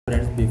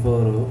Friends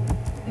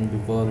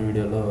before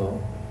వీడియోలో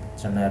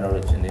చిన్న error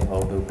వచ్చింది. How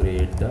to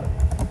create the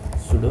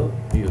sudo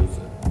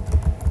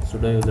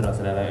user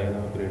అసలు ఎలా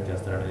క్రియేట్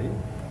చేస్తారనేది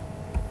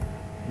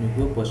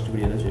మీకు ఫస్ట్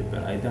వీడియోలో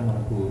చెప్పాను. అయితే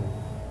మనకు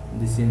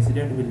this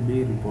incident will be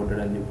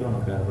reported అని చెప్పి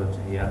మనకు ఎర్రర్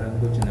వచ్చింది. ఎర్రర్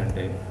ఎందుకు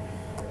వచ్చిందంటే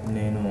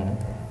నేను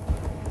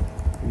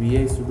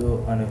విఐ సుడో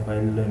అనే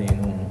ఫైల్లో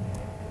నేను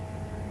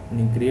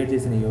క్రియేట్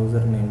చేసిన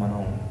యూజర్ని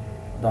మనం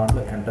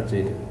దాంట్లో ఎంటర్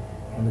చేయలేదు.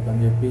 అందుకని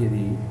చెప్పి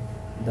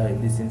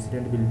this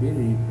incident will be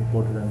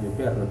reported అని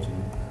చెప్పి ఎర్రర్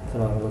వచ్చింది.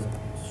 అసలు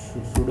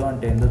సుడో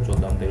అంటే ఏందో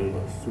చూద్దాం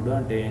తెలుగులో. సుడో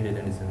అంటే ఏం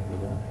లేదండి,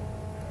 సింపుల్గా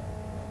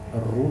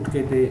రూట్కి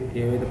అయితే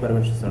ఏవైతే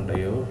పర్మిషన్స్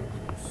ఉంటాయో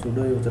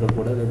సుడో యూజర్కి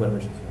కూడా అదే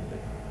పర్మిషన్స్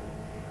ఉంటాయి.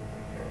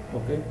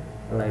 Okay,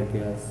 like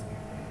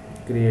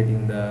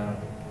creating the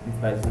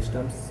file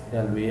systems,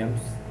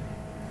 ఎల్విఎమ్స్,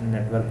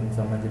 networking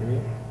సంబంధించినవి,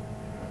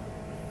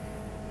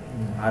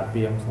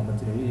 ఆర్పిఎం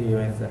సంబంధించినవి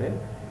ఏవైనా సరే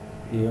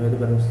ఏవైతే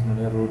పర్మిషన్స్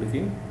ఉన్నాయో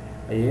రూట్కి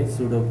అయ్యే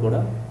సుడోకి కూడా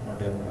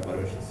ఉంటాయి అన్నమాట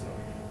పర్మిషన్స్.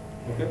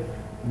 ఓకే,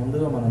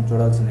 ముందుగా మనం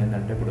చూడాల్సింది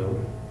ఏంటంటే ఇప్పుడు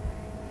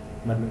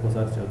మరి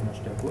ఇంకోసారి చదువుతున్న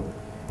స్టెప్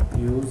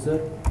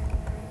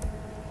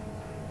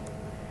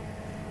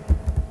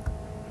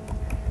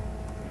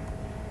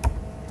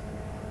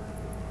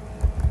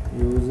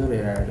యూజర్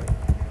యాడ్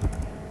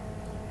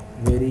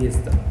వెరీ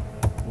ఇస్తాను.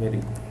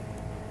 వెరీ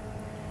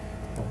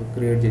ఒక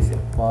క్రియేట్ చేసే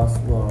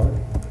పాస్వర్డ్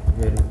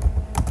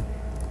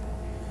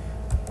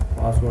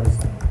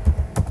ఇస్తాను.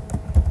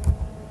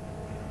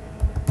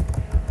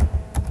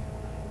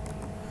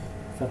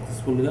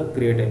 సక్సెస్ఫుల్గా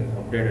క్రియేట్ అయింది,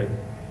 అప్డేట్ అయింది.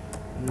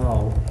 నా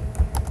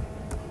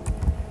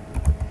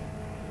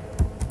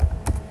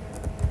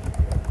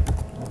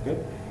ఓకే,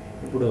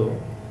 ఇప్పుడు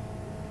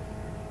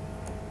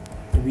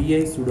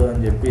విఐ సుడో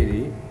అని చెప్పేది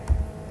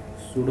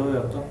సుడో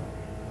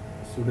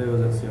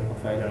యూజర్స్ యొక్క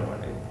ఫైల్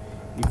అనమాట.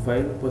 ఈ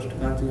ఫైల్ ఫస్ట్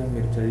కాన్సిగా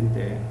మీరు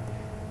చదివితే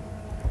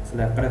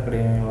అసలు ఎక్కడెక్కడ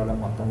ఏమి ఇవ్వాలో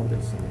మొత్తం కూడా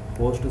తెలుస్తుంది.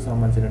 హోస్ట్కి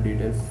సంబంధించిన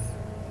డీటెయిల్స్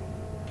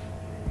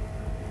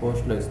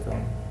హోస్ట్లో ఇస్తాం.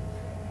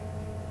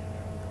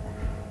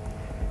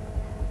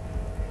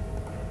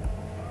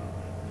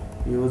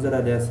 యూజర్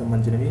అలియాస్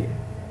సంబంధించినవి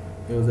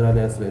యూజర్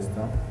అలియాస్లో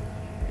ఇస్తాం.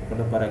 ఇక్కడ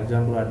ఫర్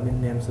ఎగ్జాంపుల్ అడ్మిన్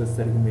నేమ్స్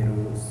వచ్చేసరికి మీరు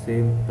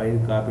సేమ్ ఫైల్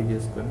కాపీ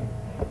చేసుకొని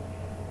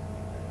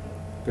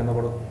కింద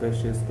కూడా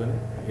పేస్ట్ చేసుకొని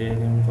ఏ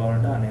నేమ్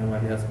కావాలంటే ఆ నేమ్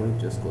అలియాస్ కూడా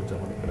చేసుకోవచ్చు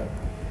అన్నమాట. ఇక్కడ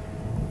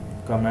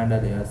కమాండ్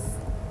అలియాస్,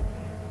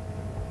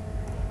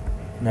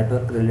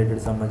 నెట్వర్క్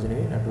రిలేటెడ్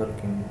సంబంధించినవి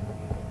నెట్వర్కింగ్.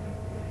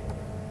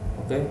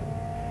 ఓకే,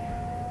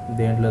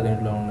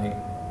 దేంట్లో ఉన్నాయి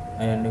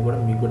అవన్నీ కూడా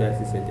మీకు కూడా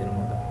యాక్సెస్ అవుతాయి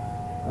అనమాట.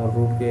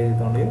 రూట్కి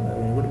ఏదైతే ఉన్నాయో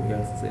అవన్నీ కూడా మీకు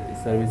యాక్సెస్ అవుతాయి.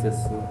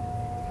 Services,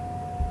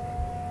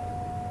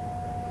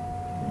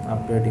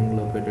 updating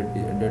located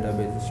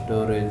database,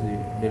 storage,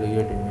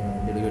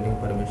 delegating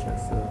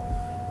permissions,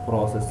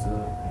 process,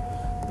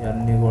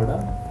 ఇవన్నీ కూడా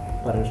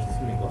పర్మిషన్స్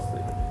మీకు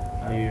వస్తాయి.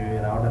 అవి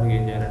రావడానికి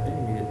ఏం చేయాలంటే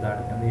మీరు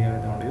దాటి కింద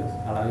ఏవైతే ఉన్నాయో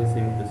అలాగే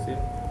సేవ్ చేస్తే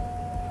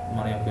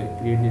మన యొక్క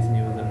క్రియేట్ చేసిన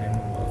యూజర్ నేమ్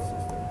ఇవ్వాల్సి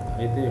వస్తుంది.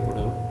 అయితే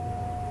ఇప్పుడు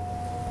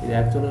ఇది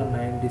యాక్చువల్గా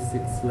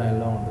 96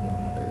 లైన్లో ఉంటుంది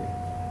అన్నమాట. ఇది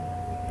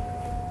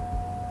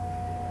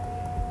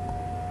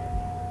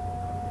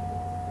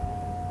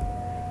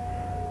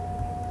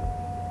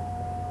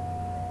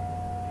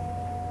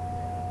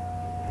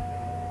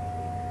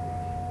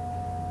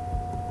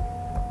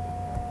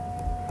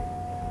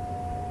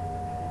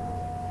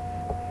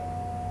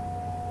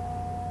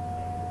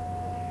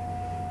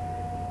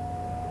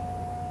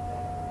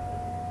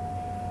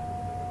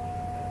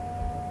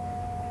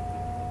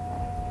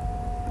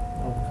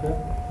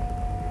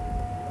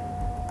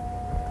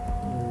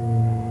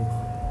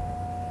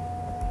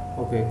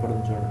ఓకే, ఇక్కడ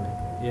చూడండి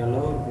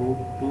ఎలో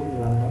రూట్ టు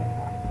రన్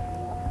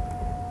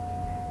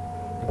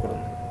ఇక్కడ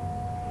ఉంది.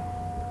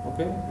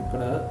 ఓకే,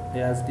 ఇక్కడ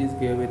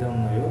యాజిటీస్కి ఏవైతే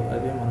ఉన్నాయో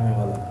అదే మనం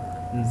ఇవ్వాలి.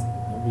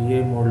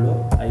 విఐ మోడ్లో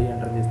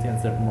ఎంటర్ చేస్తే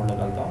ఇన్సర్ట్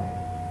మోడ్లోకి వెళ్తాం.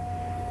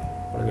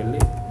 ఇక్కడికి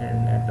వెళ్ళి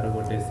ఎంటర్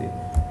కొట్టేసి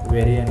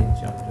వెరీ అని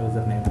ఇచ్చాం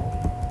యూజర్ నేమ్.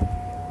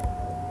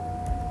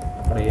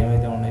 అక్కడ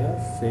ఏమైతే ఉన్నాయో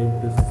సేవ్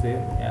టు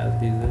సేవ్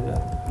యాజిటీస్గా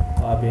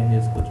కాపీ ఏం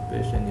చేసుకోవచ్చు,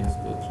 పేస్ట్ ఏం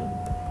చేసుకోవచ్చు,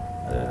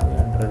 అదే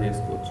ఎంటర్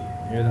చేసుకోవచ్చు.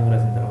 ఈ విధంగా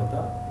రాసిన తర్వాత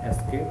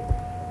ఎస్కేప్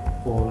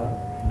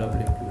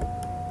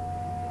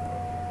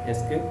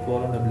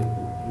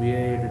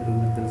విఐ ఎడిటర్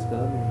గురించి తెలుసు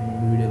కదా,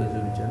 వీడియోలో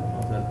చూపించాను,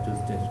 ఒకసారి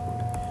చూసి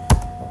చేసుకోండి.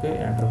 ఓకే,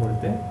 ఎంటర్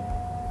కొడితే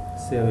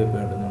సేవ్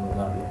అయిపోయి ఉంటుంది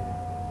దాంట్లో.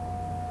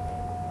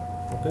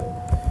 Okay,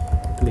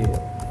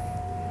 clear.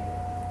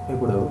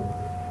 ఇప్పుడు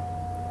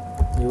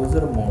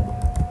యూజర్ మోడ్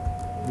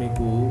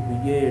మీకు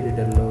విఐ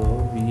ఎడిటర్లో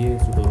విఐ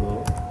సుడోలో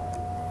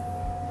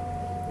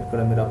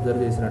ఇక్కడ మీరు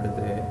అబ్జర్వ్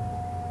చేసినట్టయితే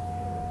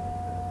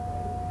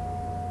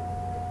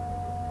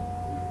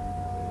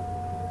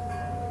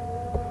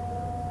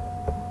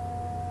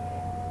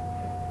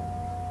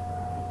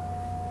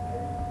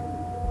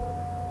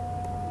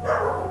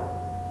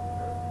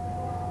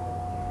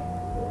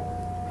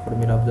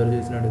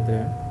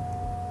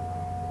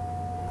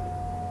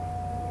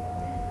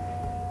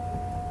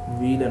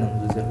వీల్ అని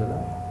చూసారు కదా,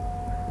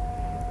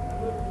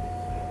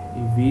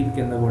 ఈ వీల్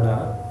కింద కూడా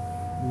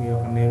మీ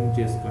యొక్క నేమ్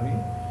చేసుకొని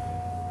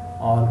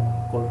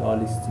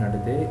ఆల్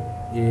ఇచ్చినట్టయితే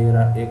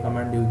ఏ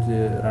కమాండ్ యూజ్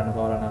రన్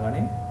కావాలన్నా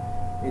కానీ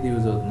ఇది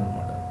యూజ్ అవుతుంది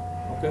అనమాట.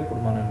 ఓకే,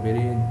 ఇప్పుడు మనం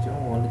వెరీ ఇచ్చాం,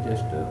 only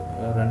just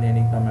run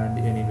any command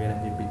anywhere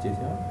అని చెప్పి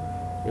ఇచ్చేసాం.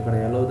 ఇక్కడ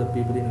allow the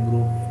people in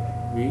group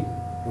we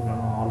to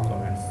run all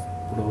commands.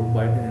 ఇప్పుడు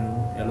బయట నేను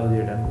అలౌ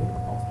చేయడానికి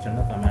ఒక చిన్న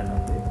కమాండ్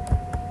ఉంది.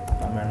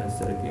 కమాండ్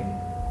వచ్చేసరికి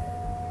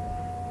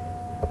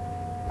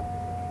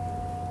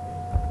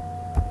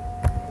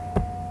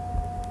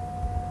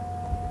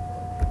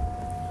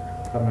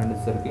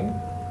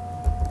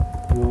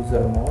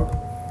యూజర్ మోడ్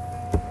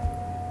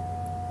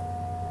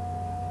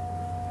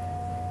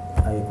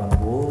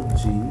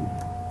 -OG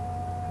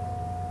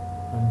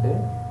అంటే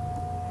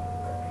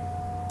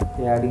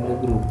యాడింగ్ ద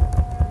గ్రూప్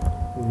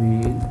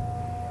వీల్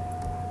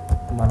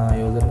మన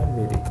యూజర్ నేమ్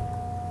వేరే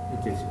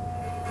ఇచ్చేసి,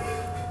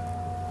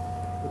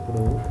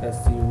 ఇప్పుడు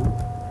SU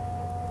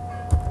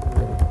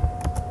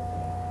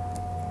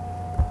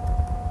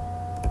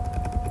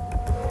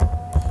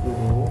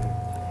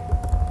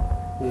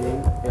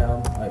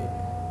UMI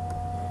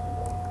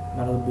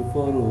మనకు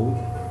బిఫోర్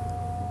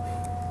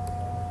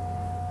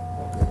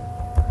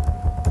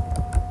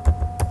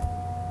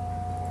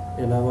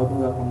ఇలా వర్క్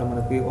కాకుండా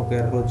మనకి ఒక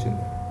ఎర్రర్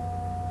వచ్చింది.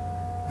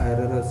 ఆ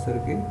ఎర్రర్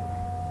వచ్చేసరికి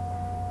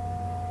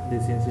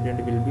this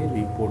incident will be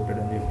reported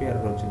అని చెప్పి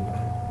ఎర్రర్ వచ్చింది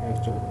మనకి.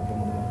 నెక్స్ట్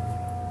ముందు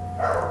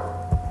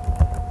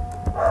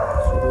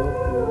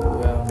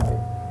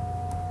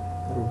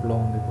రూట్లో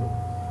ఉంది ఇప్పుడు.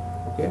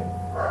 ఓకే,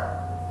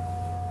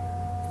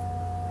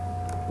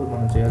 ఇప్పుడు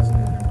మనం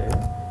చేయాల్సింది ఏంటంటే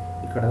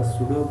ఇక్కడ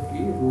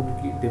సుడోకి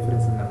రూట్కి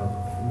డిఫరెన్స్ ఉందన్నమాట.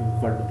 మీకు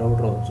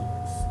డౌట్ రావచ్చు.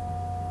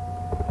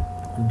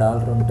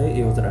 డాలర్ ఉంటే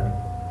యూజర్ అని,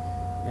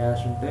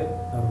 యాష్ ఉంటే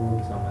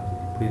రూట్కి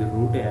సంబంధించి. ఇప్పుడు ఇది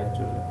రూటే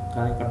యాక్చువల్గా,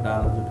 కానీ ఇక్కడ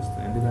డాలర్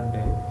చూపిస్తుంది.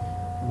 ఎందుకంటే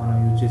మనం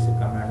యూజ్ చేసే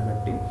కమాండ్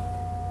బట్టి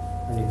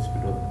అది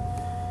ఎగ్జిక్యూట్ అవుతుంది.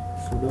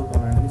 Sudo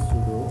కమాండ్కి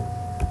sudo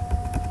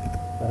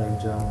for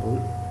example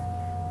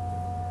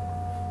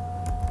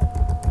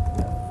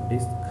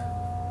disc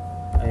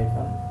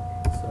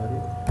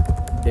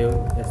dev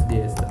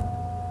SDS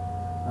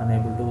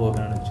unable to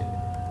open అని వచ్చింది.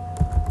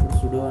 ఇప్పుడు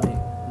సుడో అని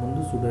ముందు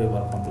సుడో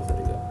ఇవ్వాలి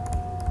కంపల్సరీగా.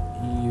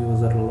 ఈ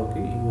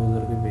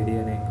యూజర్కి వెరీ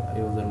అనే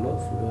యూజర్లో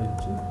సుడో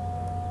ఇచ్చి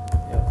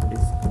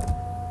డిస్క్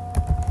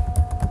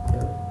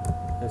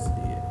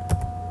SDA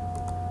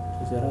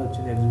చూసారా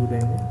వచ్చింది, ఎగ్జిక్యూట్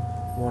అయింది.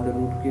 ఓన్లీ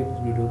రూట్కి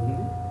ఎగ్జిక్యూట్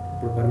అవుతుంది.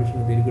 ఇప్పుడు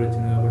పర్మిషన్ దీనికి కూడా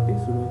వచ్చింది కాబట్టి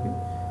సుడోకి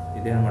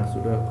ఇదే అన్నమాట.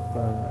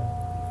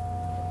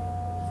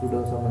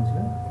 సుడోకి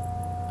సంబంధించిన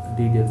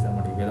డీటెయిల్స్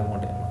అన్నమాట, ఈ విధంగా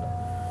ఉంటాయి అన్నమాట.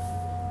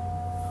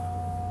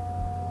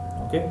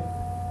 Okay,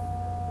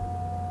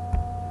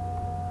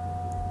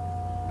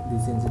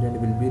 this incident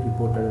will be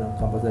reported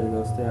కంపల్సరీగా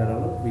వస్తే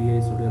ఎర్రర్లో VI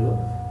స్టూడియోలో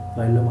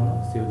ఫైల్లో మనం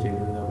సేవ్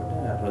చేయలేదు కాబట్టి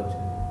ఎర్రర్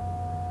వచ్చింది.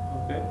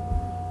 Okay,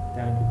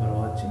 thank you for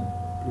watching.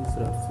 Please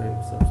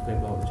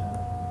subscribe our channel.